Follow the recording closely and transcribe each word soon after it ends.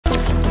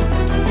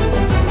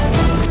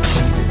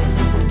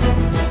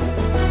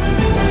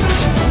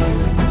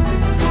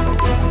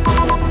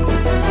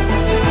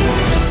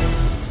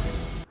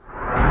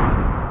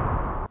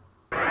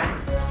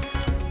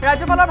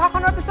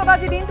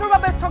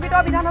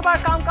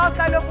বিধানসভাৰ কাম-কাজ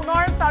কাইলৈ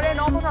পুনৰ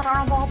 9:30 বজাত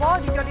আৰম্ভ হ'ব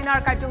দ্বিতীয় দিনৰ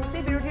কাৰ্যসূচী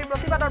বিৰোধীৰ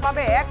প্ৰতিবাদৰ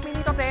বাবে 1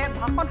 মিনিটতে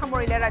ভাষণ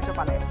সামৰিলে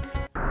ৰাজ্যপালে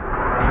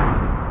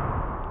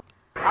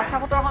আস্থা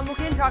ভোটৰ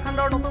সন্মুখীন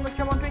ঝাৰখণ্ডৰ নতুন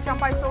মুখ্যমন্ত্ৰী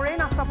চাম্পাই সোৰেন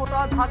আস্থা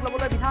ভোটত ভাগ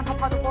ল'বলৈ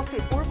বিধানসভাত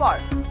উপস্থিত পূৰ্বৰ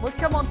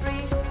মুখ্যমন্ত্ৰী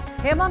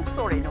হেমন্ত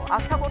সোৰেনো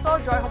আস্থা ভোটত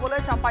জয় হ'বলৈ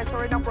চাম্পাই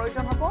সোৰেনৰ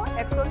প্ৰয়োজন হ'ব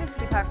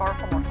 41 বিধায়কৰ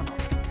সমৰ্থন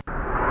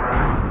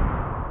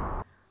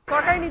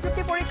চৰকাৰী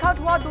নিযুক্তি পৰীক্ষাত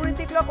হোৱা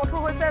দুৰ্নীতিক লৈ কঠোৰ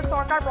হৈছে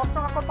চৰকাৰ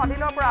প্ৰশ্নকাকত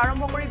ফাদিলৰ পৰা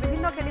আৰম্ভ কৰি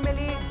বিভিন্ন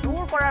খেলিমেলি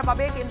দূৰ কৰাৰ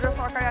বাবে কেন্দ্ৰীয়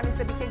চৰকাৰে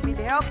আনিছে বিশেষ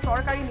বিধেয়ক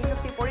চৰকাৰী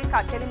নিযুক্তি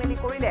পৰীক্ষাত খেলিমেলি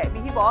কৰিলে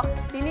বিহিব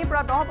 3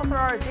 পৰা 10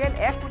 বছৰৰ জেল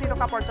 1 কোটি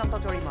টকা পৰ্যন্ত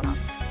জৰিমনা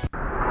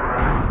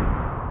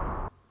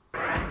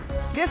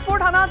দিছপুৰ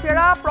থানা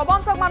জেৰা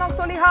প্ৰবঞ্চক মানক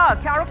চলিহা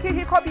আৰক্ষীৰ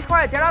শীৰ্ষ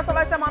বিষয়াই জেৰা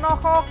চলাইছে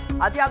মানসক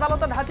আজি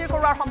আদালতত হাজিৰ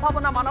কৰোৱাৰ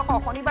সম্ভাৱনা মানসক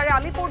শনিবাৰে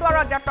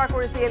আলিপুৰদুৱাৰত গ্ৰেপ্তাৰ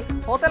কৰিছিল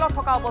হোটেলত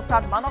থকা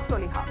অৱস্থাত মানক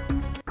চলিহা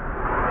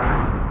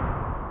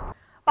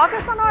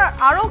পাকিস্তানৰ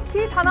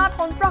আৰক্ষী থানাত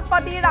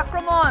সন্ত্ৰাসবাদীৰ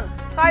আক্ৰমণ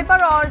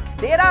খাইবাৰৰ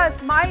ডেৰা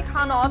ইছমাইল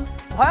খানত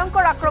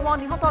ভয়ংকৰ আক্ৰমণ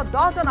নিহত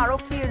 10 জন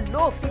আৰক্ষীৰ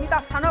লোক 3টা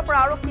স্থানৰ পৰা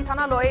আৰক্ষী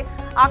থানালৈ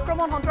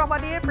আক্ৰমণ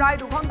সন্ত্ৰাসবাদীৰ প্ৰায়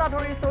 2 ঘণ্টা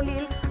ধৰি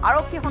চলিল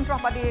আৰক্ষী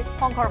সন্ত্ৰাসবাদীৰ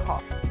সংঘৰ্ষ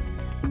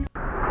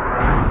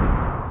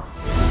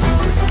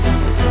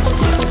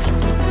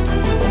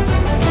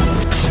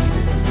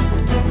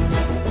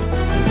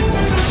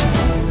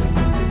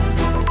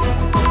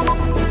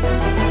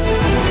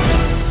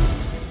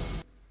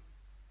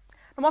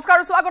নমস্কাৰ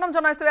স্বাগতম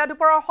জনাইছো এয়া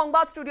দুপৰৰ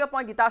সংবাদ ষ্টুডিঅ'ত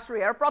মই গীতাশ্ৰী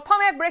আৰু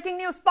প্ৰথমে ব্ৰেকিং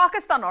নিউজ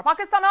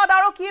পাকিস্তানত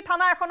আৰক্ষী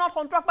থানা এখনত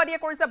সন্ত্ৰাসবাদীয়ে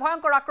কৰিছে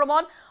ভয়ংকৰ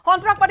আক্ৰমণ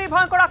সন্ত্ৰাসবাদীৰ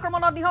ভয়ংকৰ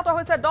আক্ৰমণত নিহত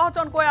হৈছে 10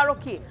 জনকৈ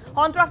আৰক্ষী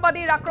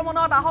সন্ত্ৰাসবাদীৰ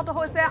আক্ৰমণত আহত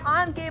হৈছে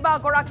আন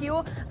কেইবাগৰাকীও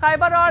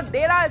খাইবাৰৰ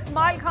ডেৰা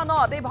ইছমাইল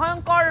খানত এই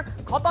ভয়ংকৰ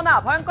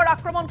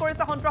আক্ৰমণ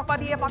কৰিছে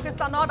সন্ত্ৰাসবাদীয়ে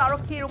পাকিস্তানত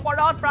আৰক্ষীৰ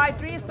ওপৰত প্ৰায়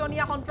 30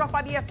 জনীয়া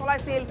সন্ত্ৰাসবাদীয়ে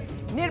চলাইছিল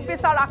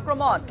নিৰ্বিচাৰ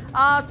আক্ৰমণ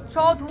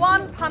চৌধৱান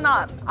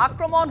থানাত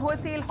আক্ৰমণ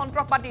হৈছিল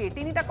সন্ত্ৰাসবাদীৰ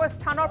 3টাকৈ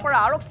স্থানৰ পৰা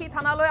আৰক্ষী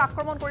থানালৈ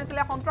আক্ৰমণ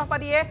কৰিছিলে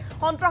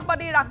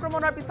সন্ত্ৰাসবাদীৰ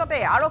আক্ৰমণৰ পিছতে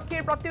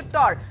আৰক্ষীৰ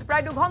প্ৰত্যুত্তৰ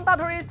প্ৰায় 2 ঘণ্টা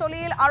ধৰি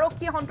চলিল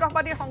আৰক্ষী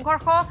সন্ত্ৰাসবাদীৰ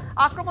সংঘৰ্ষ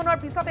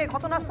আক্ৰমণৰ পিছতে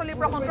ঘটনাস্থলীৰ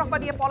পৰা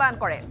সন্ত্ৰাসবাদীয়ে পলায়ন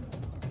কৰে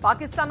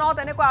পাকিস্তানত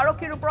এনেকুৱা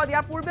আৰক্ষীৰ ওপৰত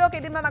ইয়াৰ পূৰ্বেও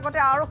কেইদিনমান আগতে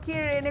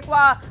আৰক্ষীৰ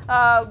এনেকুৱা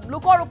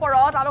লোকৰ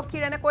ওপৰত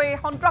আৰক্ষীৰ এনেকৈ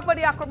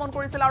সন্ত্ৰাসবাদী আক্ৰমণ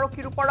কৰিছিল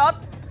আৰক্ষীৰ ওপৰত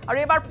আৰু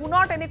এবাৰ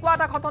পুনৰ তেনেকুৱা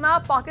এটা ঘটনা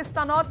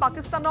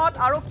পাকিস্তানত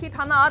আৰক্ষীৰ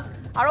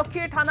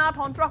থানাত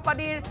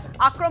সন্ত্ৰাসবাদীৰ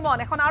আক্ৰমণ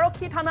এখন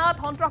আৰক্ষী থানাত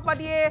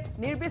সন্ত্ৰাসবাদীয়ে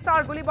নিৰ্বিচাৰ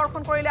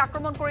গুলীবৰ্ষণ কৰিলে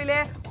আক্ৰমণ কৰিলে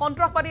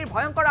সন্ত্ৰাসবাদীৰ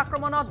ভয়ংকৰ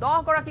আক্ৰমণত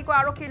 10 গৰাকীকৈ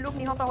আৰক্ষীৰ লোক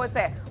নিহত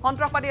হৈছে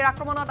সন্ত্ৰাসবাদীৰ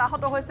আক্ৰমণত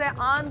আহত হৈছে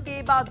আন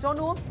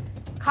কেইবাজনো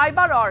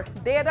খাইবাৰৰ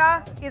ডেৰা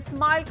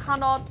ইছমাইল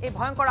খানত এই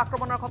ভয়ংকৰ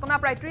আক্ৰমণৰ ঘটনা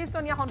প্ৰায় 30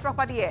 জনীয়া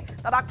সন্ত্ৰাসবাদীয়ে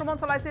তাত আক্ৰমণ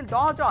চলাইছিল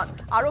 10 জন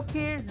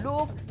আৰক্ষীৰ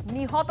লোক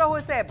নিহত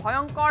হৈছে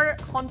ভয়ংকৰ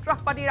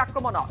সন্ত্ৰাসবাদীৰ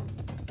আক্ৰমণত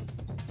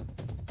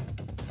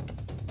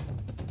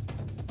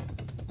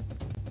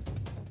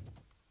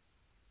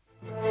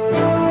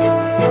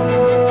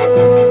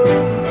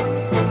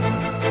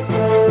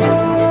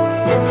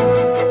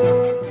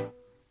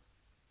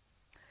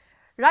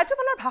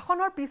ৰাজ্যপালৰ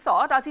ভাষণৰ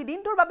পিছত আজি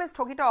দিনটোৰ বাবে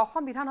স্থগিত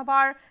অসম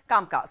বিধানসভাৰ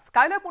কাম-কাজ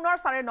কাইলৈ পুনৰ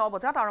 9:30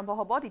 বজাত আৰম্ভ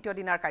হ'ব দ্বিতীয়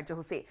দিনৰ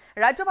কাৰ্যসূচী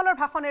ৰাজ্যপালৰ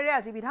ভাষণেৰে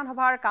আজি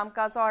বিধানসভাৰ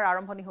কাম-কাজৰ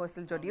আৰম্ভণি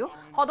হৈছিল যদিও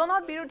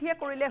সদনত বিৰোধীয়ে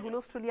কৰিলে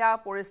হুলস্থুলীয়া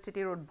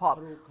পৰিস্থিতিৰ উদ্ভৱ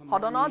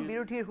সদনত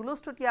বিৰোধীৰ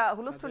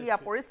হুলস্থুলীয়া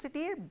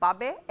পৰিস্থিতিৰ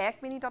বাবে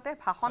 1 মিনিটতে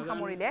ভাষণ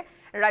সামৰিলে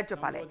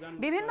ৰাজ্যপালে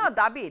বিভিন্ন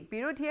দাবীত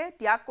বিৰোধীয়ে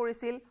ত্যাগ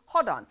কৰিছিল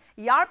সদন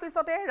ইয়াৰ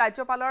পিছতে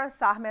ৰাজ্যপালৰ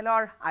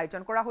চাহমেলৰ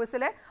আয়োজন কৰা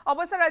হৈছিল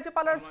অৱশ্যে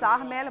ৰাজ্যপালৰ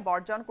চাহমেল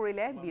বৰ্জন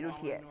কৰিলে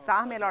বিৰোধীয়ে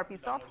মেলৰ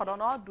পিছত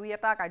সদনৰ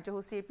 2এটা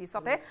কাৰ্যসূচীৰ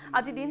পিছতে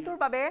আজি দিনটোৰ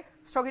বাবে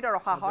স্থগিত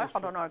ৰখা হয়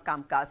সদনৰ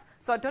কাম-কাজ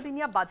 14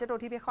 দিনীয়া বাজেট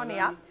অধিৱেশন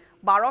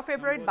 12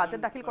 ফেব্ৰুৱাৰীত বাজেট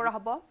দাখিল কৰা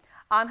হ'ব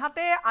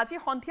আনহাতে আজি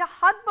সন্ধিয়া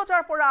 7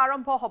 বজাৰ পৰা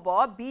আৰম্ভ হ'ব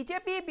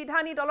বিজেপি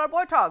বিধায়িনী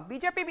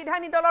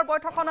দলৰ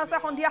বৈঠকখন আছে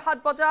সন্ধিয়া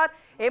 7 বজাত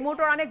এই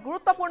মুহূৰ্তৰ অনেক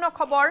গুৰুত্বপূৰ্ণ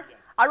খবৰ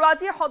আৰু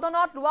আজি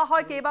সদনত লোৱা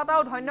হয়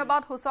কেইবাটাও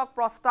ধন্যবাদ সূচক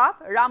প্ৰস্তাৱ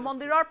ৰাম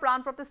মন্দিৰৰ প্ৰাণ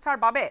প্ৰতিষ্ঠাৰ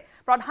বাবে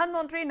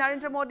প্ৰধানমন্ত্ৰী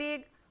নৰেন্দ্ৰ মোদীক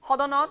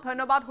সদনত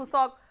ধন্যবাদ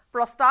সূচক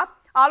প্ৰস্তাৱ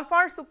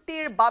আলফাৰ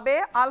চুক্তিৰ বাবে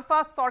আলফা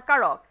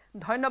চৰকাৰক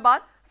ধন্যবাদ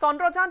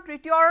চন্দ্ৰযান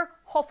 3ৰ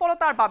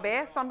সফলতাৰ বাবে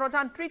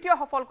চন্দ্ৰযান 3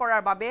 সফল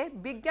কৰাৰ বাবে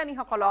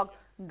বিজ্ঞানীসকলক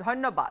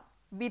ধন্যবাদ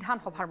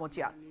বিধানসভাৰ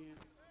মজিয়াত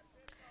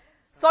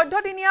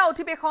 14 দিনীয়া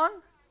অধিৱেশন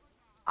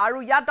আৰু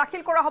ইয়াত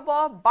দাখিল কৰা হ'ব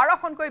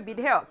 12খনকৈ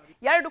বিধেয়ক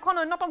ইয়াৰ দুখন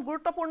অন্যতম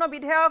গুৰুত্বপূৰ্ণ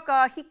বিধেয়ক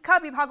শিক্ষা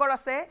বিভাগৰ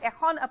আছে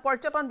এখন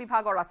পৰ্যটন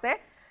বিভাগৰ আছে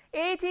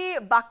এই যি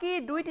বাকি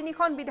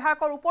 2-3খন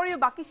বিধায়কৰ উপৰিও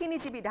বাকিখিনি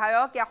যি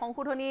বিধায়ক ইয়া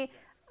সংশোধনী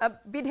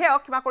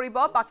বিধেয়ক কিমা কৰিব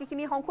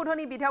বাকিখিনি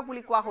সংশোধনী বিধেয়ক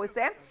বুলি কোৱা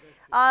হৈছে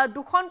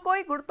দুখনকৈ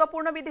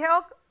গুৰুত্বপূৰ্ণ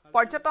বিধেয়ক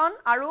পৰ্যটন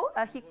আৰু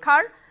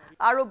শিক্ষাৰ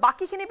আৰু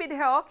বাকিখিনি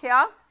বিধেয়ক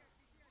হেয়া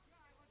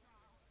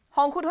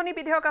সংশোধনী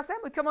বিধেয়ক আছে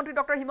মুখ্যমন্ত্ৰী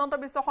ডক্টৰ হিমন্ত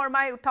বিশ্ব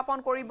শৰ্মাই উত্থাপন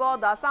কৰিব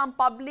the Assam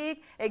public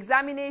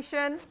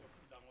examination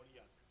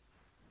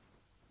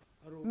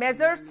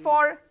measures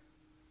for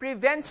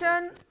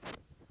prevention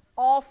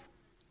of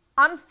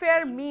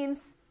unfair means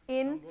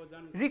in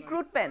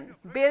recruitment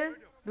বিল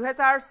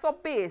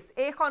 2024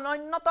 এইখন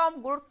অন্যতম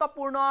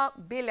গুৰুত্বপূৰ্ণ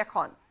বিল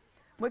এখন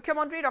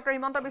মুখ্যমন্ত্ৰী ডক্টৰ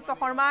হিমন্ত বিশ্ব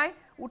শৰ্মাই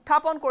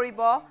উত্থাপন কৰিব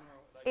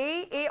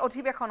এই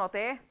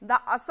অধিবেশনতে the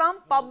Assam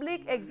public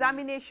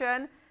examination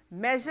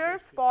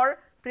measures for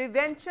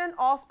Prevention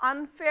of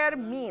Unfair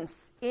Means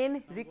in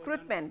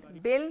Recruitment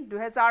Bill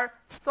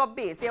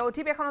 2024 এই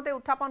অধিবেশনতে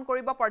উত্থাপন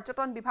কৰিব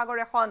পৰ্যটন বিভাগৰ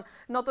এখন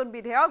নতুন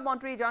বিধেয়ক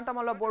মন্ত্ৰী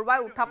জয়ন্তমল বৰুৱাই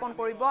উত্থাপন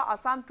কৰিব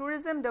Assam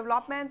tourism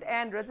development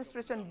and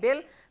registration বিল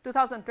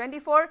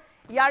 2024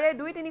 ইয়াৰে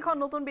 2-3খন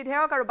নতুন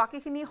বিধেয়ক আৰু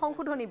বাকিখিনি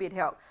সংশোধনী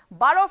বিধেয়ক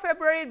 12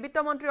 ফেব্ৰুৱাৰীত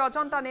বিত্তমন্ত্ৰী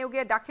অজন্তা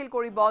নেওগে দাখিল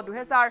কৰিব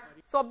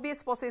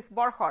 2024-25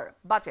 বৰ্ষৰ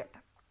বাজেট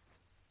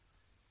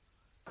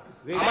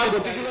আমার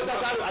গতিশীলতা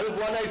স্যার আমি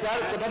বুয়া নাই স্যার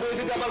কথা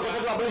বলেছি যে আমার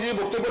কথাটা আপনি যে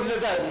বক্তব্য দিলে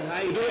স্যার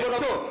এটাই কথা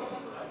তো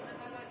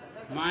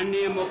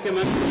माननीय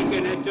मुख्यमंत्री के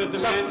नेतृत्व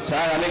में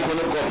স্যার আমি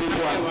কোনো কপি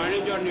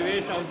वाणिज्य और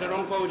निवेश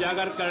अवसरों को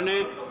उजागर करने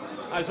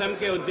असम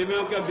के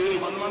उद्यमियों के बीच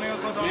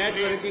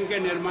नेटवर्किंग के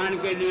निर्माण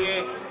के लिए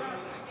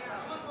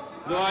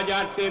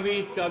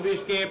 2023-24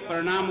 के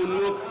परिणाम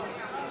उन्मुख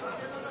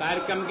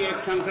कार्यक्रम की एक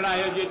श्रृंखला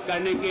आयोजित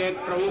करने की एक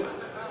प्रमुख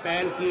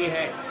पहल की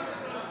है।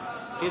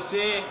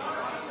 इससे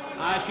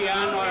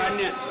आसियान और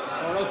अन्य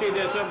पड़ोसी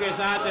देशों के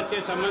साथ अच्छे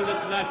संबंध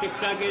तथा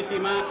शिक्षा की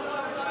सीमा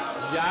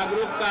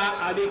जागरूकता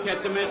आदि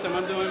क्षेत्र में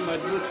संबंध में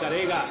मजबूत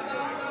करेगा।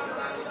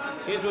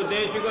 इस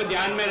उद्देश्य को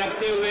ध्यान में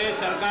रखते हुए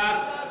सरकार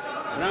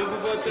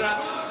ब्रह्मपुत्र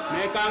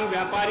मेकांग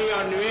व्यापारी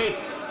और निवेश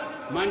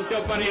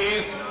मंचों पर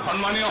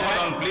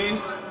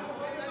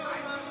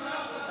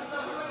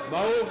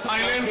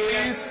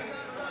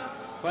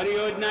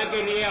परियोजना के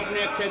लिए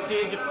अपने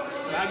क्षेत्रीय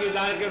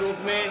भागीदार के रूप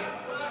में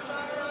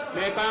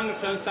मेकांग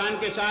संस्थान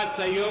के साथ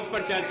सहयोग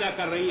पर चर्चा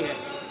कर रही है।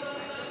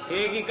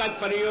 एकीकृत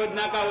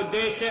परियोजना का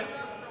उद्देश्य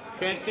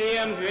क्षेत्रीय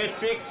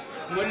वैश्विक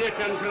मूल्य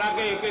श्रृंखला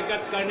के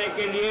एकीकृत करने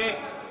के लिए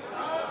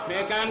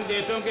मेकांग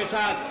देशों के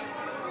साथ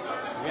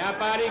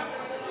व्यापारिक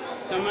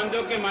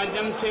संबंधों के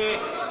माध्यम से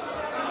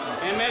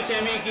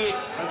MSME की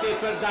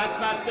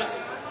प्रतिस्पर्धात्मकता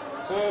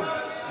को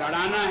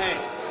बढ़ाना है।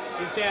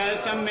 इससे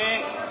असम में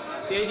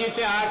तेजी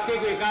से आर्थिक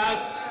विकास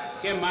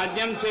के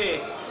माध्यम से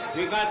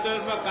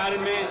विकासात्मक कार्य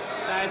में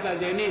सहायता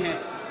देनी है।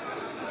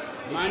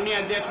 माननीय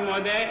अध्यक्ष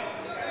महोदय,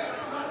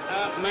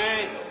 मैं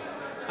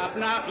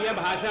अपना यह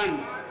भाषण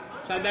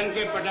सदन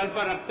के पटल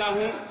पर रखता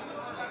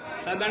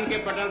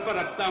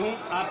हूं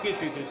आपकी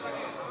स्वीकृति।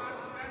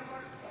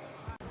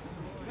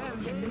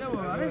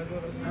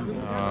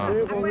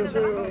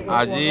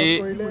 আজি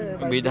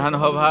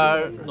বিধানসভাৰ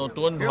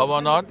নতুন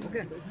ভৱনত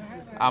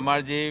আমাৰ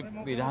যি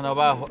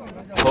বিধানসভা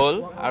হ'ল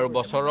আৰু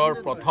বছৰৰ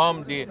প্ৰথম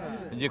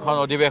যিখন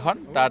অধিৱেশন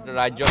তাত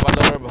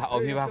ৰাজ্যপালৰ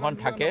অভিভাষণ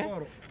থাকে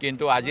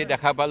কিন্তু আজি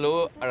দেখা পালোঁ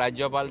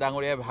ৰাজ্যপাল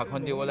ডাঙৰীয়াই ভাষণ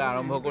দিবলৈ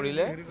আৰম্ভ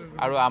কৰিলে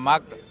আৰু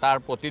আমাক তাৰ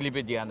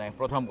প্ৰতিলিপি দিয়া নাই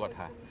প্ৰথম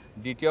কথা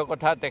দ্বিতীয়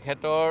কথা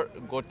তেখেতৰ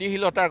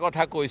গতিশীলতাৰ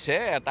কথা কৈছে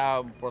এটা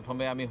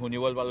প্ৰথমে আমি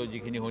শুনিবলৈ পালোঁ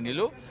যিখিনি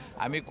শুনিলোঁ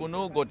আমি কোনো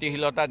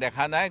গতিশীলতা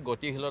দেখা নাই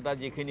গতিশীলতা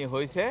যিখিনি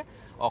হৈছে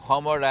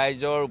অসমৰ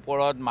ৰাইজৰ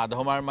ওপৰত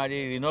মাধমাৰ মাৰি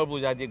ঋণৰ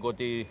বোজা দি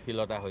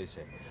গতিশীলতা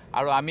হৈছে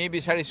আৰু আমি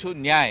বিচাৰিছোঁ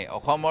ন্যায়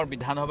অসমৰ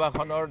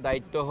বিধানসভাখনৰ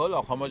দায়িত্ব হ'ল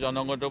অসমৰ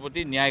জনগণৰ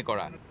প্ৰতি ন্যায়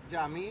কৰা যে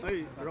আমি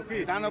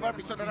বিধানসভাৰ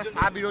পিছত এটা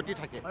চাহ বিৰতি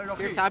থাকে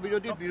সেই চাহ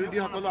বিৰতিৰ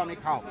বিৰোধীসকলো আমি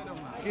খাওঁ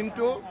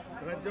কিন্তু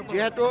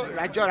যেহেতু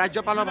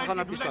ৰাজ্যপালৰ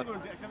ভাষণৰ পিছত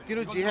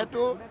কিন্তু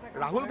যেহেতু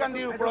ৰাহুল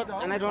গান্ধীৰ ওপৰত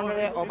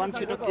এনেধৰণেৰে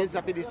অবাঞ্ছিত কেছ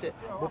জাপি দিছে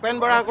ভূপেন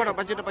বৰাৰ ওপৰত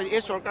অবাঞ্ছিত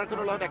এই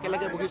চৰকাৰখনৰ লগত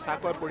একেলগে বহি চাহ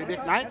খোৱাৰ পৰিৱেশ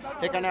নাই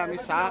সেইকাৰণে আমি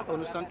চাহ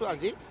অনুষ্ঠানটো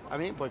আজি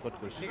আমি বয়কট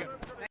কৰিছোঁ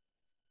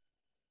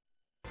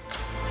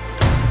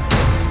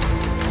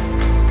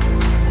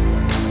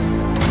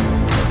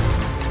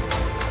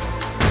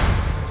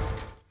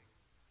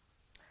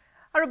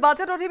আৰু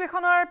বাজেট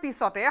অধিৱেশনৰ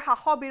পিছতে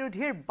শাসক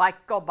বিৰোধীৰ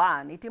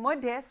বাক্যবান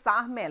ইতিমধ্যে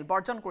চাহমেল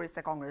বৰ্জন কৰিছে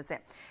কংগ্ৰেছে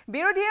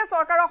বিৰোধীয়ে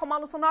চৰকাৰৰ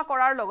সমালোচনা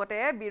কৰাৰ লগতে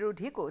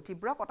বিৰোধীকো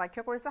তীব্ৰ কটাক্ষ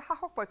কৰিছে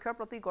শাসক পক্ষৰ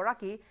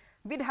প্ৰতিগৰাকী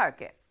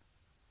বিধায়কে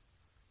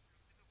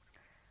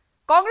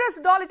কংগ্ৰেছ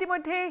দল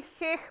ইতিমধ্যে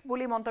শেষ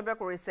বুলি মন্তব্য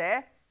কৰিছে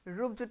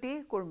ৰূপজ্যোতি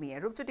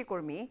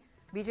কৰ্মী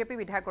বিজেপি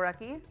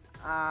বিধায়কগৰাকী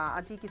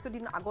আজি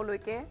কিছুদিন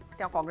আগলৈকে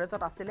তেওঁ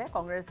কংগ্ৰেছত আছিলে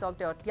কংগ্ৰেছ দল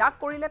তেওঁ ত্যাগ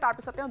কৰিলে তাৰ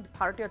পিছত তেওঁ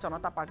ভাৰতীয়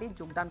জনতা পাৰ্টিত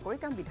যোগদান কৰি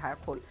তেওঁ বিধায়ক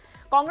হ'ল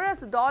কংগ্ৰেছ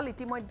দল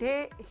ইতিমধ্যে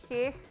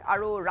শেষ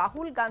আৰু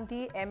ৰাহুল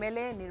গান্ধী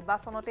MLA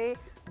নিৰ্বাচনতে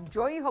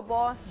জয়ী হ'ব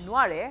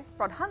নোৱাৰে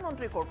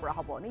প্ৰধানমন্ত্ৰী ক'ৰ পৰা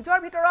হ'ব নিজৰ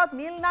ভিতৰত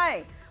মিল নাই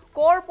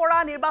ক'ৰ পৰা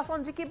নিৰ্বাচন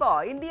জিকিব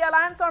ইণ্ডিয়া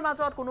এলায়েন্সৰ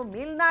মাজত কোনো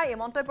মিল নাই এই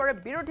মন্তব্যৰে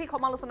বিৰোধী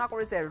সমালোচনা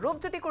কৰিছে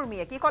ৰূপজ্যোতি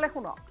কৰ্মীয়ে কি ক'লে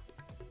শুনক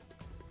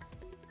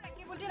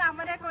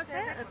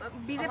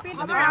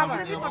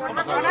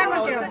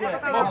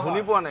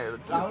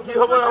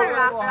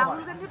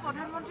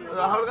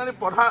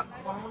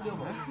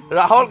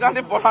ৰাহুল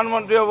গান্ধী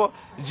প্ৰধানমন্ত্ৰী হ'ব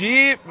যি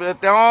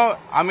তেওঁ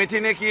আমিথি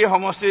নে কি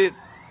সমষ্টিত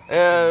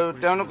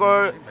তেওঁলোকৰ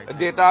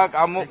দেউতাক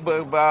আমুক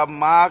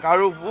মাক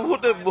আৰু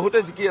বহুতে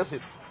জিকি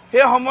আছিল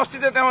সেই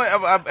সমষ্টিতে তেওঁ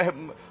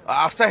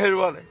আস্থা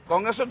হেৰুৱালে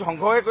কংগ্ৰেছক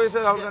ধ্বংসহে কৰিছে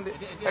ৰাহুল গান্ধী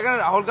সেইকাৰণে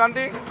ৰাহুল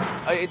গান্ধী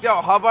এতিয়া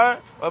অহাবাৰ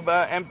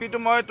MP টো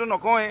মইতো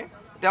নকওঁৱেই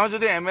তেওঁ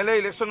যদি MLA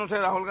ইলেকশ্যন উঠে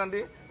ৰাহুল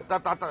গান্ধী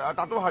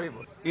তাতো হাৰিব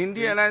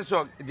ইণ্ডিয়া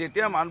এলায়েন্সক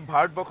যেতিয়া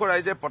ভাৰতবৰ্ষৰ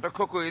ৰাইজে প্ৰত্যক্ষ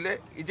কৰিলে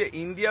যে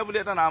ইণ্ডিয়া বুলি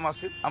এটা নাম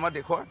আছিল আমাৰ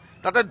দেশৰ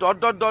তাতে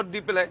ডট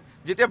দি পেলাই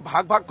যেতিয়া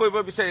ভাগ কৰিব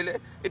বিচাৰিলে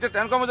এতিয়া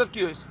তেওঁলোকৰ মাজত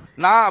কি হৈছে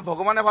না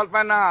ভগৱানে ভাল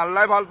পায় না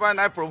আল্লাই ভাল পায়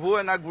না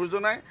প্ৰভুৱে না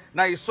গুৰুজনাই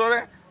না ঈশ্বৰে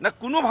না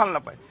কোনো ভাল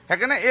নাপায়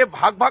সেইকাৰণে এই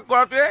ভাগ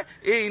কৰাটোৱে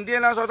এই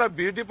ইণ্ডিয়ান এলায়েন্সৰ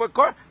বিৰোধী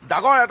পক্ষৰ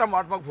ডাঙৰ এটা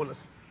মাৰাত্মক ভুল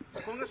আছে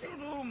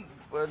কংগ্ৰেছটো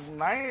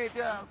নাই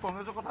এতিয়া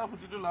কংগ্ৰেছৰ কথা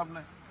সুধিটো লাভ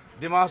নাই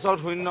ডিমা হাছাওত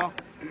শূন্য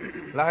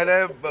লাহে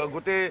লাহে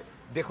গোটেই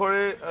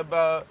দেশৰে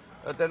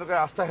তেওঁলোকে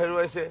আস্থা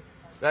হেৰুৱাইছে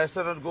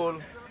ৰাজস্থানত গ'ল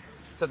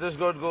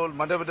ছত্তীশগড়ত গ'ল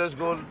মধ্যপ্ৰদেশ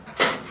গ'ল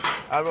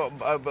আৰু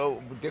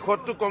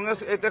দেশততো কংগ্ৰেছ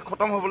এতিয়া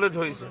খতম হ'বলৈ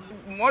ধৰিছে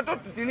মইতো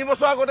 3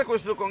 বছৰ আগতে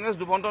কৈছিলোঁ কংগ্ৰেছ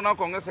দুবন্ত নাও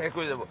কংগ্ৰেছ শেষ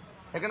হৈ যাব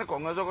সেইকাৰণে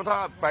কংগ্ৰেছৰ কথা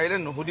পাৰিলে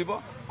নুসুধিব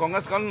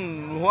কংগ্ৰেছ কাৰণ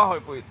নোহোৱা হৈ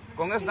পৰিল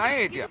কংগ্ৰেছ নাই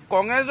এতিয়া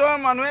কংগ্ৰেছৰ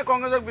মানুহে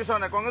কংগ্ৰেছক বিচৰা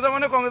নাই কংগ্ৰেছৰ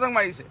মানুহে কংগ্ৰেছক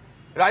মাৰিছে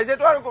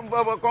ৰাইজেতো আৰু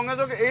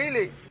কংগ্ৰেছক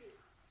এৰিলেই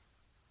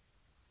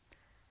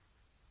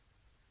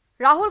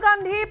ৰাহুল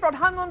গান্ধী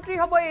প্ৰধানমন্ত্ৰী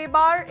হ'ব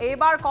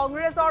এইবাৰ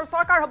কংগ্ৰেছৰ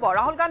চৰকাৰ হ'ব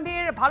ৰাহুল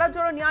গান্ধীৰ ভাৰত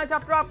জোড়ো ন্যায়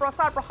যাত্ৰা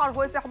প্ৰসাৰ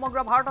হৈছে সমগ্ৰ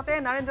ভাৰততে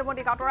নৰেন্দ্ৰ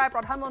মোদীক আঁতৰাই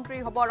প্ৰধানমন্ত্ৰী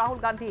হ'ব ৰাহুল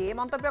গান্ধী এই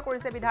মন্তব্য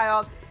কৰিছে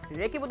বিধায়ক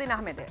ৰেকিবুদ্দিন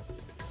আহমেদে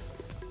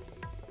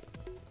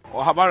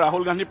অহাবাৰ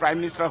ৰাহুল গান্ধী প্ৰাইম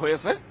মিনিষ্টাৰ হৈ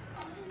আছে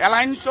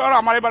এলায়েন্সৰ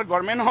আমাৰ এবাৰ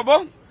গভৰ্ণমেণ্ট হ'ব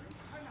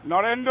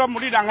নৰেন্দ্ৰ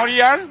মোদী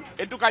ডাঙৰীয়াৰ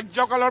এইটো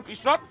কাৰ্যকালৰ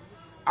পিছত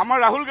আমাৰ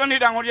ৰাহুল গান্ধী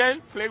ডাঙৰীয়াই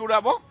ফ্লেগ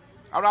উৰাব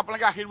আৰু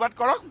আপোনালোকে আশীৰ্বাদ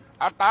কৰক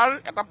আৰু তাৰ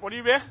এটা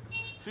পৰিৱেশ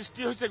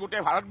সৃষ্টি হৈছে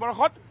গোটেই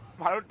ভাৰতবৰ্ষত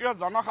ভাৰতীয়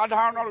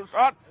জনসাধাৰণৰ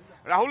ওচৰত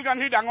ৰাহুল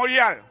গান্ধী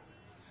ডাঙৰীয়াৰ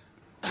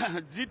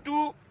যিটো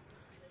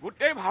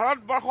গোটেই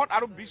ভাৰতবৰ্ষত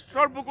আৰু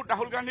বিশ্বৰ বুকুত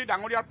ৰাহুল গান্ধী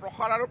ডাঙৰীয়াৰ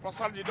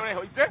প্ৰচাৰ যিদৰে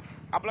হৈছে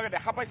আপোনালোকে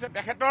দেখা পাইছে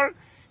তেখেতৰ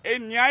এই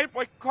ন্যায়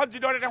পক্ষত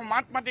যিদৰে তেওঁ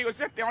মাত মাতি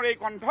গৈছে তেওঁৰ এই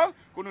কণ্ঠ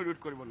কোনো ৰোধ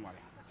কৰিব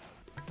নোৱাৰে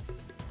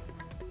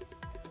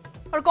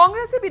আৰু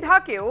কংগ্ৰেছী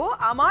বিধায়কেও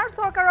আমাৰ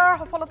চৰকাৰৰ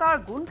সফলতাৰ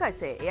গুণ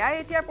গাইছে এয়াই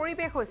এতিয়াৰ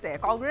পৰিৱেশ হৈছে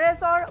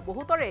কংগ্ৰেছৰ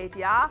বহুতৰে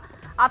এতিয়া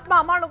আত্মা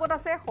আমাৰ লগত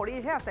আছে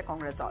শৰীৰহে আছে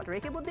কংগ্ৰেছত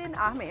ৰেকিবুদ্দিন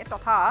আহমেদ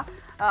তথা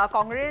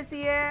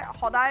কংগ্ৰেছীয়ে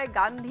সদায়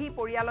গান্ধী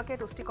পৰিয়ালকে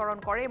তুষ্টিকৰণ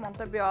কৰে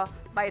মন্তব্য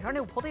বা এই ধৰণে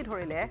উভতি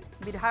ধৰিলে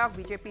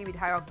বিজেপি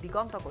বিধায়ক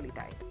দিগন্ত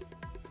কলিতাই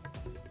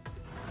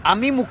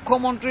আমি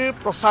মুখ্যমন্ত্ৰীৰ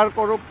প্ৰচাৰ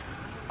কৰোঁ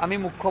আমি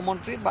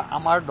মুখ্যমন্ত্ৰী বা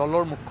আমাৰ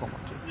দলৰ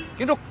মুখ্যমন্ত্ৰী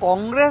কিন্তু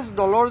কংগ্ৰেছ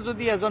দলৰ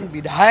যদি এজন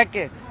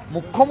বিধায়কে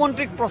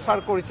মুখ্যমন্ত্ৰীক প্ৰচাৰ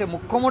কৰিছে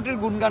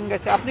মুখ্যমন্ত্ৰীৰ গুণগান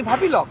গাইছে আপুনি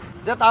ভাবি লওক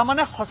যে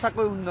তাৰমানে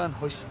সঁচাকৈ উন্নয়ন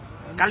হৈছে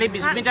কালি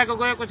বিস্মিতা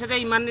গগৈয়ে কৈছে যে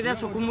ইমান দিনে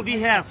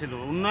চকুমুদিহে আছিলো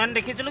উন্নয়ন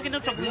দেখিছিলোঁ কিন্তু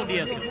চকুমুদি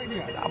আছিল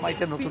আমাৰ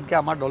এতিয়া নতুনকৈ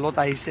আমাৰ দলত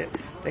আহিছে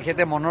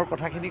তেখেতে মনৰ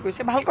কথাখিনি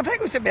কৈছে ভাল কথাই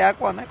কৈছে বেয়া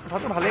কোৱা নাই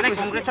কথাটো ভালেই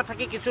কৈছে কংগ্ৰেছত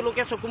থাকি কিছু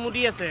লোকে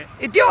চকুমুদি আছে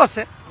এতিয়াও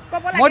আছে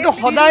মইতো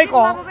সদায়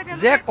কওঁ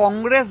যে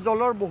কংগ্ৰেছ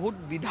দলৰ বহুত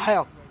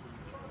বিধায়ক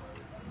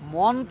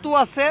মনটো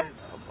আছে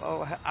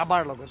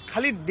আমাৰ লগত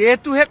খালি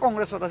দেহটোহে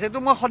কংগ্ৰেছত আছে এইটো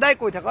মই সদায়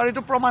কৈ থাকোঁ আৰু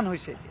এইটো প্ৰমাণ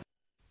হৈছে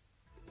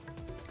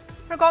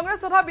কংগ্ৰেছ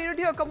তথা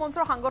বিৰোধী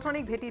ঐক্যমঞ্চৰ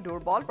সাংগঠনিক ভেটি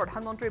দুৰ্বল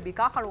প্ৰধানমন্ত্ৰীৰ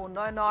বিকাশ আৰু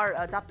উন্নয়নৰ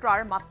যাত্ৰাৰ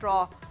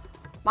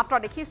মাত্ৰ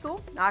দেখিছোঁ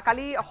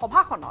কালি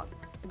সভাখনত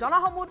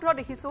জনসমুদ্ৰ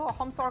দেখিছোঁ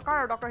অসম চৰকাৰ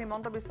আৰু ডক্টৰ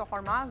হিমন্ত বিশ্ব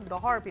শৰ্মাক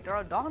 10ৰ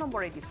ভিতৰত 10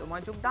 নম্বৰেই দিছোঁ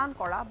মই যোগদান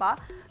কৰা বা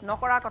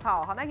নকৰাৰ কথা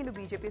অহা নাই কিন্তু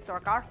বিজেপি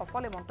চৰকাৰ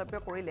সফলে মন্তব্য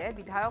কৰিলে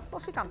বিধায়ক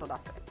শশীকান্ত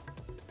দাসে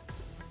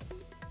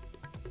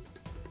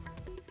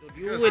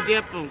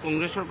এতিয়া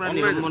কংগ্ৰেছৰ পৰা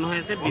নিলম্বন হৈ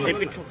আছে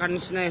বিজেপিত থকাৰ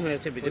নিচিনাই হৈ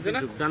আছে বিজেপিৰ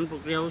যোগদান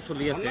প্ৰক্ৰিয়াও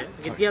চলি আছে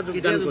কেতিয়া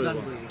যোগদান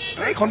কৰিব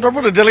এই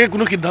সন্দৰ্ভত এতিয়ালৈকে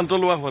কোনো সিদ্ধান্ত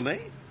লোৱা হোৱা নাই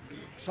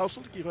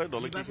চাওচোন কি হয়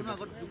দলে কি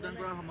যোগদান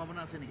কৰাৰ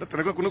সম্ভাৱনা আছে নেকি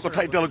তেনেকুৱা কোনো কথা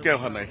এতিয়ালৈকে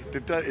অহা নাই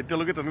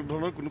এতিয়ালৈকে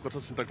তেনেধৰণৰ কোনো কথা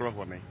চিন্তা কৰা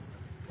হোৱা নাই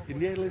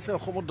ইণ্ডিয়া এলায়েন্সে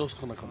অসমত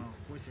 10খন এখন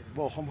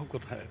বৰ অসম্ভৱ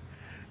কথা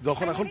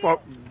দহখন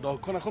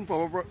এখন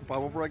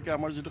পাব পৰাকৈ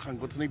আমাৰ যিটো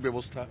সাংগঠনিক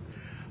ব্যৱস্থা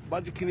বা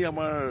যিখিনি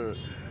আমাৰ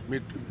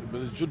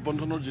জোট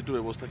বন্ধনৰ যিটো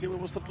ব্যৱস্থা সেই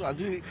ব্যৱস্থাটো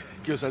আজি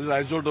কি হৈছে আজি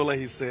ৰাইজৰ দল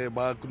আহিছে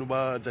বা কোনোবা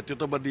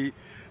জাতীয়তাবাদী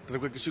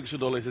তেনেকুৱা কিছু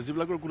দল আহিছে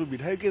যিবিলাকৰ কোনো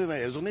বিধায়কেই নাই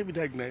এজনেই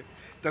বিধায়ক নাই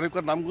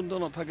তেনেকুৱা নামগুন্ধ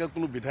নাথাকে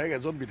কোনো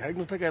এজন বিধায়ক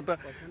নাথাকে এটা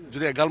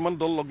যদি এগালমান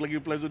দল লগ লাগি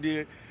পেলাই যদি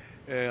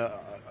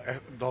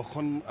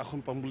 10খন আসন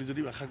পাম বুলি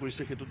যদি আশা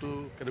কৰিছে সেইটোতো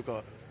কেনেকুৱা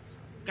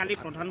কালি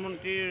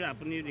প্ৰধানমন্ত্ৰীৰ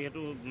আপুনি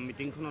যিহেতু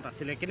মিটিংখনত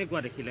আছিলে কেনেকুৱা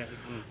দেখিলে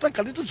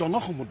কালিতো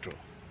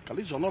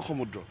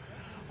জনসমুদ্ৰ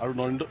আৰু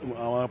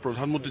আমাৰ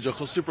প্ৰধানমন্ত্ৰী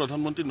যশস্বী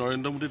প্ৰধানমন্ত্ৰী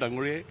নৰেন্দ্ৰ মোদী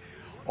ডাঙৰীয়াই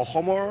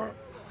অসমৰ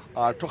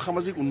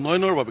আৰ্থসামাজিক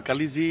উন্নয়নৰ বাবে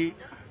কালি যি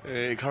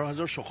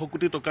 11,600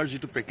 কোটি টকাৰ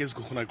যিটো পেকেজ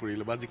ঘোষণা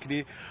কৰিলে বা যিখিনি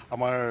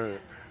আমাৰ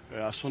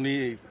আঁচনি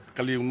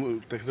কালি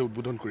তেখেতে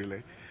উদ্বোধন কৰিলে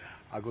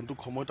আগন্তুক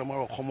সময়ত আমাৰ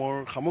অসমৰ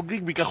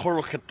সামগ্ৰিক বিকাশৰ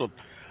ক্ষেত্ৰত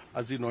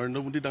আজি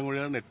নৰেন্দ্ৰ মোদী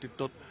ডাঙৰীয়াৰ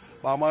নেতৃত্বত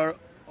বা আমাৰ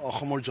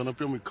অসমৰ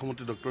জনপ্ৰিয়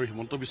মুখ্যমন্ত্ৰী ডক্টৰ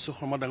হিমন্ত বিশ্ব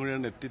শৰ্মা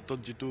ডাঙৰীয়াৰ নেতৃত্বত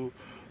যিটো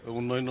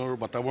উন্নয়নৰ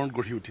বাতাবৰণ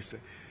গঢ়ি উঠিছে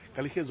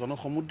কালি সেই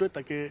জনসমুদ্ৰই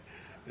তাকে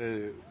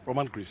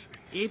প্ৰমাণ কৰিছে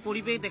এই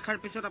পৰিৱেশ দেখাৰ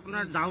পিছত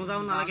আপোনাৰ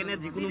যাওঁ নালাগে নে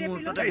যিকোনো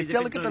মুহূৰ্তত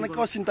এতিয়ালৈকে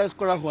তেনেকুৱা চিন্তা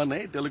কৰা হোৱা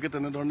নাই এতিয়ালৈকে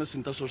তেনেধৰণে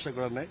চিন্তা চৰ্চা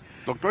কৰা নাই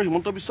ডক্টৰ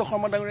হিমন্ত বিশ্ব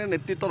শৰ্মা ডাঙৰীয়াৰ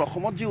নেতৃত্বত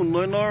অসমত যি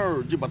উন্নয়নৰ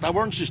যি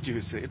বাতাবৰণ সৃষ্টি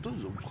হৈছে এইটো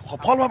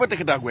সফলভাৱে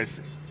তেখেতে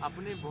আগুৱাইছে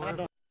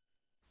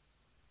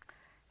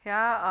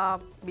সেয়া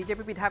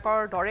বিজেপি বিধায়কৰ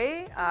দৰেই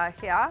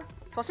সেয়া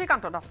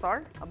শশীকান্ত দাসৰ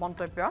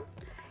মন্তব্য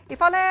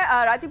ইফালে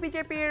ৰাজ্য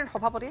বিজেপিৰ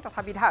সভাপতি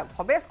তথা বিধায়ক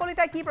ভৱেশ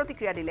কলিতাই কি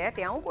প্ৰতিক্ৰিয়া দিলে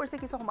তেওঁ কৰিছে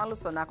কিছু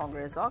সমালোচনা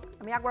কংগ্ৰেছক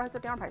আমি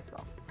আগবঢ়াইছোঁ তেওঁৰ ভাষ্য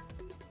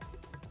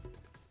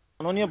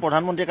মাননীয়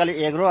প্ৰধানমন্ত্ৰীয়ে কালি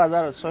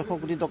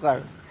 11,600 কোটি টকাৰ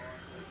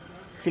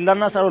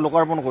শিলান্যাস আৰু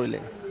লোকাৰ্পণ কৰিলে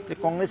যে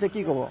কংগ্ৰেছে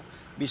কি ক'ব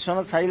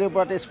বিশ্বনাথ চাৰিআলিৰ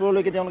পৰা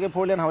তেজপুৰলৈকে তেওঁলোকে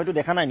 4 লেন হাইৱেটো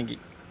দেখা নাই নেকি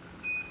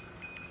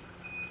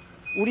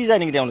উৰি যায়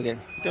নেকি তেওঁলোকে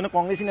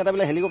কংগ্ৰেছী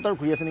নেতাবিলাক হেলিকপ্টাৰ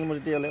ঘূৰি আছে নেকি মোৰ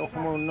তেতিয়াহ'লে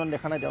অসমৰ উন্নয়ন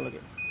দেখা নাই তেওঁলোকে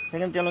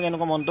সেইকাৰণে তেওঁলোকে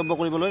এনেকুৱা মন্তব্য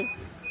কৰিবলৈ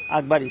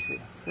আগবাঢ়িছে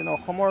তেনে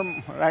অসমৰ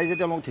ৰাইজে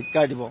তেওঁলোকক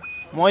ধিক্কাৰ দিব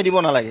মই দিব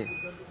নালাগে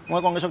মই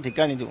কংগ্ৰেছক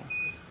ধিক্কাৰ নিদিওঁ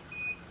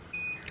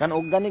কাৰণ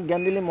অজ্ঞানিক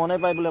জ্ঞান দিলে মনে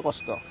পায় বোলে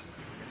কষ্ট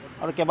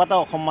আৰু কেইবাটাও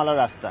অসমমালাৰ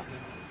ৰাস্তা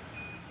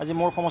আজি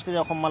মোৰ সমষ্টিৰ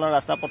অসমমালাৰ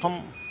ৰাস্তা প্ৰথম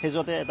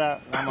ফেজতে এটা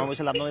নাম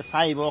হৈছিল আপোনালোকে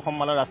চাই আহিব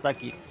অসমমালাৰ ৰাস্তা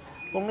কি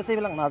কংগ্ৰেছে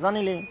এইবিলাক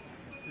নাজানিলে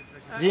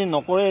যি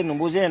নকৰে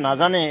নুবুজে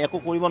নাজানে একো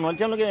কৰিব নোৱাৰে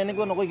তেওঁলোকে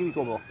এনেকুৱা নকয় কি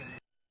ক'ব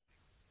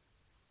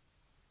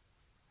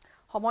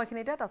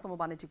সময়খিনিতে এটা সময়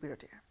বাণিজ্যিক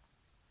বিৰতিৰ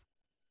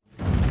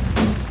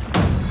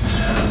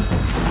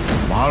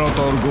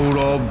ভাৰতৰ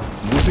গৌৰৱ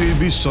গোটেই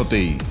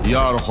বিশ্বতেই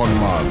ইয়াৰ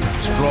সন্মান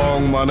ষ্ট্ৰং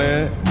মানে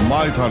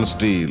মাইথান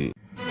ষ্টীল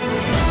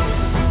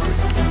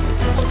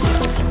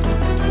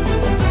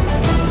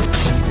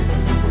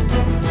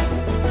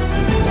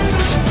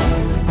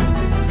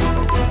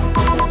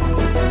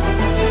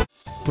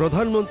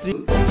প্ৰধানমন্ত্ৰী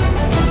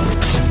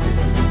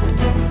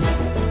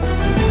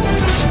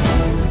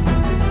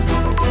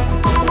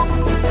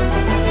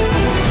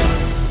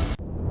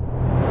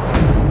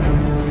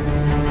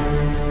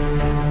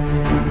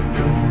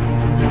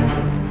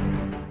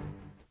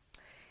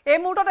এই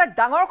মুহূৰ্ততে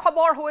ডাঙৰ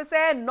খবৰ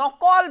হৈছে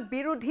নকল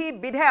বিৰোধী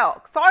বিধেয়ক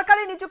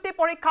চৰকাৰী নিযুক্তি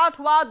পৰীক্ষাত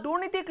হোৱা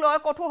দুৰ্নীতিক লৈ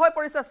কঠোৰ হৈ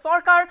পৰিছে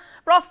চৰকাৰ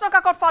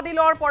প্ৰশ্নকাকত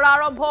ফাদিলৰ পৰা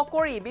আৰম্ভ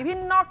কৰি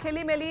বিভিন্ন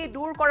খেলিমেলি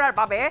দূৰ কৰাৰ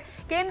বাবে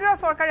কেন্দ্ৰীয়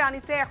চৰকাৰে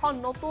আনিছে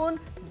এখন নতুন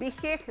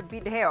বিশেষ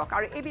বিধেয়ক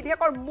আৰু এই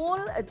বিধেয়কৰ মূল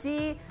যি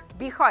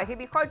বিষয় সেই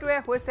বিষয়টোৱে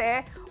হৈছে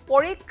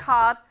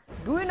পৰীক্ষাত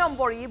 2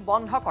 নম্বৰী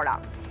বন্ধ কৰা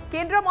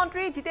কেন্দ্ৰীয়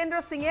মন্ত্ৰী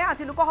জিতেন্দ্ৰ সিঙে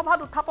আজি লোকসভাত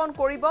উত্থাপন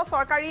কৰিব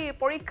চৰকাৰী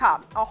পৰীক্ষা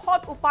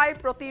অসৎ উপায়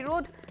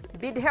প্ৰতিৰোধ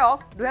বিধেয়ক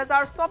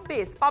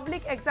 2024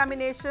 পাব্লিক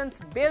এক্সামিনেশনস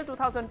বিল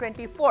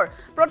 2024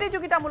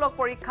 প্ৰতিযোগিতামূলক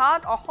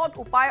পৰীক্ষাত অসৎ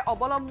উপায়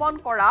অৱলম্বন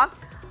কৰা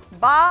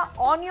বা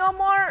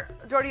অনিয়মৰ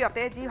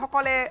জৰিয়তে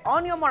যিসকলে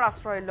অনিয়মৰ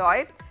আশ্ৰয়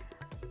লয়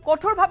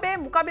কঠোৰভাৱে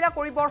মুকাবিলা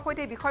কৰিবৰ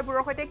সৈতে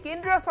বিষয়বোৰৰ সৈতে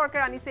কেন্দ্ৰীয়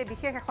চৰকাৰে আনিছে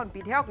বিশেষ এখন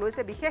বিধেয়ক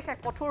লৈছে বিশেষ এক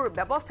কঠোৰ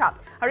ব্যৱস্থা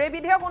আৰু এই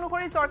বিধেয়ক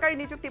অনুসৰি চৰকাৰী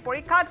নিযুক্তি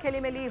পৰীক্ষাত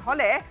খেলিমেলি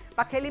হলে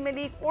বা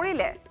খেলিমেলি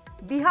কৰিলে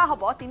বিহা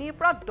হ'ব 3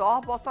 পৰা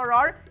 10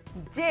 বছৰৰ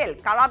জেল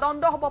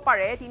কাৰাদণ্ড হ'ব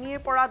পাৰে 3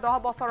 পৰা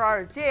 10 বছৰৰ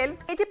জেল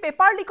এই যে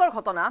পেপাৰ লিকৰ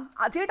ঘটনা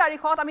আজিৰ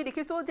তাৰিখত আমি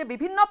দেখিছো যে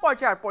বিভিন্ন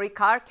পৰ্যায়ৰ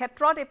পৰীক্ষাৰ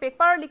ক্ষেত্ৰত এই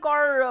পেপাৰ লিকৰ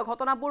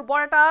ঘটনাবোৰ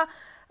বৰ এটা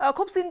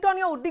খুব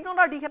চিন্তনীয়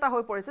উদ্বিগ্নতাৰ দিশ এটা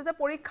হৈ পৰিছে যে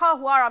পৰীক্ষা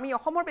হোৱাৰ আমি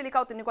অসমৰ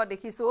পেলিকাও তেনেকুৱা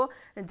দেখিছো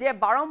যে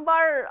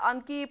বাৰম্বাৰ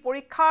আনকি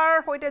পৰীক্ষাৰ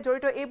সৈতে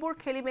জড়িত এইবোৰ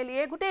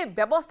খেলিমেলিয়ে গোটেই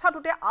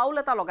ব্যৱস্থাটোতে আউল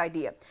এটা লগাই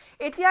দিয়ে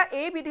এতিয়া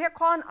এই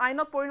বিধেয়কখন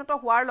আইনত পৰিণত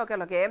হোৱাৰ লগে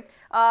লগে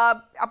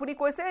আপুনি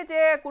কৈছে যে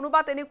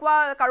কোনোবা তেনেকুৱা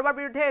কাৰোবাৰ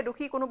বিৰুদ্ধে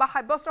দোষী কোনোবা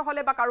সাব্যস্ত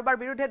হলে বা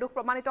কাৰোবাৰ বিৰুদ্ধে দোষ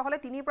প্ৰমাণিত হলে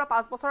 3 পৰা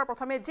 5 বছৰৰ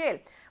প্ৰথমে জেল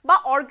বা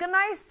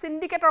অৰ্গানাইজ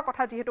সিন্ডিকেটৰ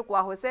কথা যেহেতু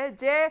কোৱা হৈছে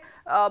যে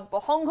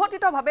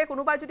সংঘটিতভাৱে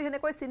কোনোবাই যদি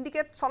হেনেকৈ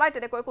সিন্ডিকেট চলাই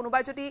তেনেকৈ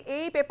কোনোবাই যদি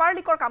এই পেপাৰ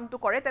লিকৰ কামটো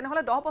কৰে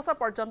তেনেহলে 10 বছৰ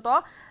পৰ্যন্ত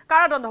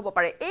কাৰাদণ্ড হ'ব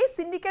পাৰে এই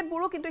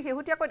সিন্ডিকেটবোৰো কিন্তু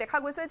হেহুটিয়াকৈ দেখা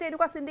গৈছে যে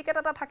এনেকুৱা সিন্ডিকেট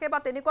এটা থাকে বা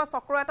তেনেকুৱা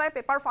চক্ৰ এটাই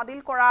পেপাৰ ফাদিল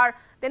কৰাৰ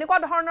তেনেকুৱা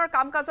ধৰণৰ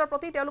কামকাজৰ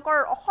প্ৰতি তেওঁলোকৰ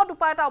অসৎ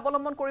উপায় এটা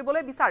অৱলম্বন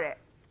কৰিবলৈ বিচাৰে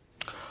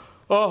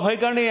হয়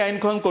কাৰণে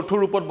আইনখন কঠোৰ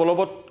ৰূপত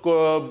বলবৎ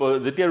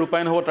যেতিয়া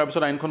ৰূপায়ণ হ'ব তাৰ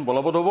পিছত আইনখন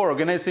বলবৎ হ'ব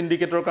অৰ্গানাইজ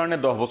সিন্ডিকেটৰ কাৰণে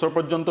 10 বছৰ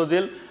পৰ্যন্ত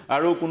জেল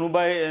আৰু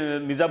কোনোবাই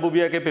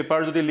নিজাববীয়াকে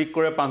পেপাৰ যদি লিক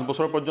কৰে 5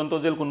 বছৰ পৰ্যন্ত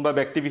জেল কোনোবা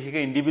ব্যক্তি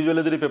বিশেষে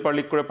ইন্ডিভিজুৱেলে যদি পেপাৰ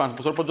লিক কৰে 5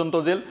 বছৰ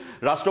পৰ্যন্ত জেল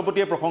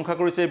ৰাষ্ট্ৰপতিয়ে প্ৰশংসা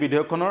কৰিছে এই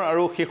বিধেয়কখনৰ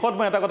আৰু শেষত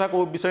মই এটা কথা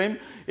ক'ব বিচাৰিম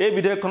এই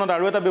বিধেয়কখনত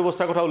আৰু এটা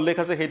ব্যৱস্থাৰ কথা উল্লেখ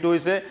আছে সেইটো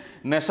হৈছে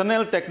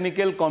national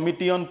technical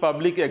committee on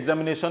public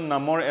examination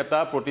নামৰ এটা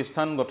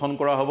প্ৰতিষ্ঠান গঠন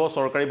কৰা হ'ব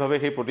চৰকাৰীভাৱে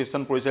সেই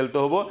প্ৰতিষ্ঠান পৰিচালিত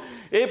হ'ব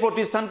এই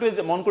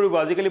প্ৰতিষ্ঠানটোৱে মন কৰিব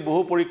আজিকালি বহু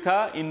পৰীক্ষা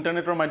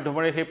ইন্টাৰনেটৰ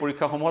মাধ্যমেৰে সেই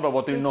পৰীক্ষাসমূহত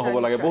অৱতীৰ্ণ হ'ব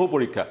লাগে বহু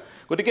পৰীক্ষা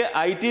গতিকে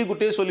আইটিৰ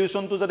গোটেই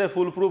সলিউশনটো যাতে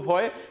ফুল প্ৰুফ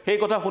হয় সেই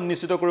কথা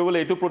সুনিশ্চিত কৰিবলৈ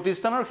এইটো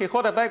প্ৰতিষ্ঠানৰ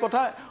শেষত এটাই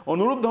কথা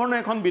অনুৰূপ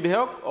ধৰণৰ এখন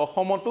বিধেয়ক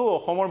অসমতো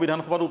অসমৰ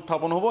বিধানসভাত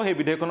উত্থাপন হ'ব সেই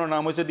বিধেয়কখনৰ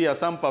নাম হৈছে দি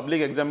Assam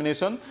public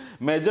examination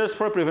measures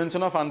for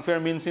prevention of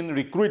unfair means in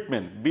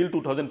recruitment বিল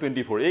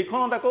 2024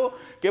 এইখনত আকৌ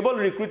কেৱল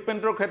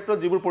ৰিক্ৰুইটমেণ্টৰ ক্ষেত্ৰত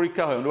যিবোৰ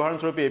পৰীক্ষা হয়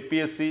উদাহৰণস্বৰূপে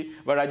এপিএছচি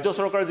বা ৰাজ্য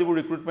চৰকাৰৰ যিবোৰ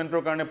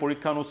ৰিক্ৰুইটমেণ্টৰ কাৰণে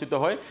পৰীক্ষা অনুষ্ঠিত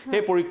হয়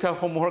সেই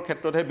পৰীক্ষাসমূহৰ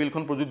ক্ষেত্ৰতহে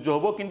বিলখন প্ৰযোজ্য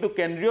হ'ব কিন্তু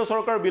কেন্দ্ৰীয়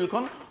চৰকাৰ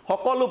বিলখন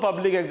সকলো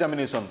পাব্লিক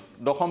এক্সামিনেশ্যন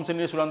দশম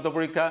শ্ৰেণীৰ চূড়ান্ত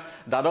পৰীক্ষা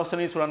দ্বাদশ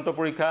শ্ৰেণীৰ চূড়ান্ত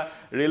পৰীক্ষা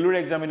ৰেলৱেৰ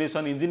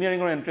এক্সামিনেশ্যন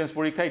ইঞ্জিনিয়াৰিঙৰ এণ্ট্ৰেন্স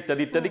পৰীক্ষা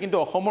ইত্যাদি ইত্যাদি কিন্তু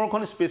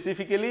অসমৰখন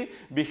স্পেচিফিকেলি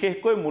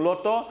বিশেষকৈ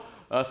মূলতঃ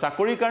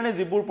চাকৰিৰ কাৰণে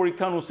যিবোৰ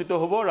পৰীক্ষা অনুষ্ঠিত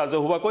হ'ব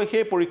ৰাজহুৱাকৈ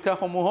সেই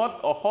পৰীক্ষাসমূহত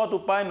অসৎ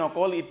উপায়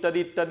নকল ইত্যাদি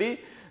ইত্যাদি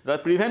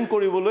প্ৰিভেণ্ট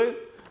কৰিবলৈ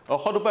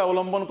অসৎ উপায়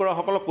অৱলম্বন কৰা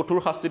সকলক কঠোৰ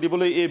শাস্তি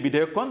দিবলৈ এই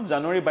বিধেয়কখন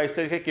জানুৱাৰী 22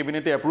 তাৰিখে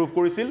কেবিনেটে এপ্ৰুভ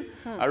কৰিছিল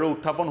আৰু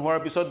উত্থাপন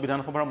হোৱাৰ পিছত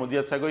বিধানসভাৰ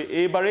মজিয়াত চাগৈ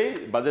এইবাৰেই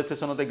বাজেট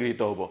সেশনতে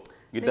গৃহীত হ'ব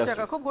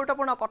নিশ্চয় খুব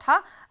গুৰুত্বপূৰ্ণ কথা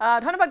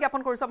ধন্যবাদ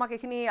জ্ঞাপন কৰিছো আমাক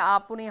এইখিনি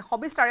আপুনি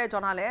সবিস্তাৰে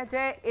জনালে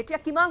যে এতিয়া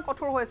কিমান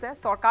কঠোৰ হৈছে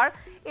চৰকাৰ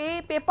এই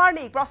পেপাৰ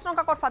লিক প্ৰশ্ন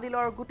কাকত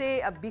ফাদিলৰ গোটেই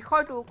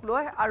বিষয়টোক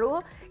লৈ আৰু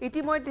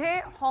ইতিমধ্যে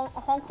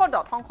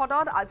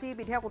সংসদত আজি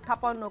বিধেয়ক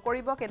উত্থাপন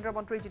নকৰিব কেন্দ্ৰীয়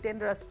মন্ত্ৰী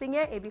জিতেন্দ্ৰ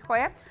সিঙে এই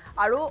বিষয়ে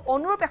আৰু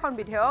অনুৰূপ এখন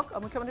বিধেয়ক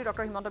মুখ্যমন্ত্ৰী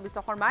ডক্টৰ হিমন্ত বিশ্ব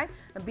শৰ্মাই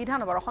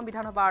অসম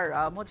বিধানসভাৰ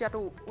মজিয়াটো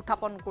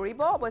উত্থাপন কৰিব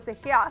অৱশ্যে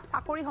সেয়া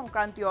চাকৰি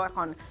সংক্ৰান্তীয়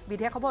এখন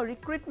বিধেয়ক হ'ব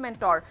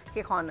ৰিক্ৰুটমেণ্টৰ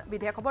সেইখন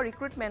বিধেয়ক হ'ব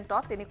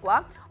ৰিক্ৰুটমেণ্টত তেনেকুৱা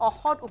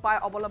অসৎ উপায়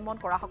অৱলম্বন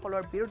কৰা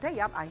সকলৰ বিৰুদ্ধে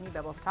ইয়াত আইনী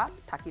ব্যৱস্থা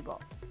থাকিব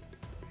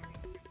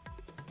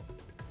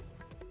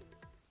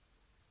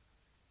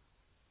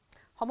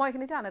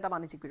সময়খিনিতে আন এটা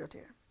বাণিজ্যিক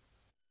বিৰতিৰ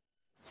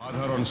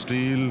সাধাৰণ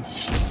ষ্টীল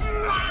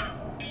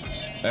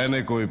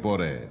এনেকৈ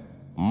পৰে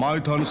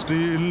মাইথন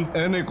ষ্টীল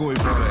এনেকৈ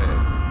পৰে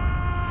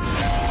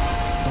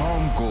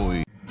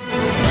ধমকৈ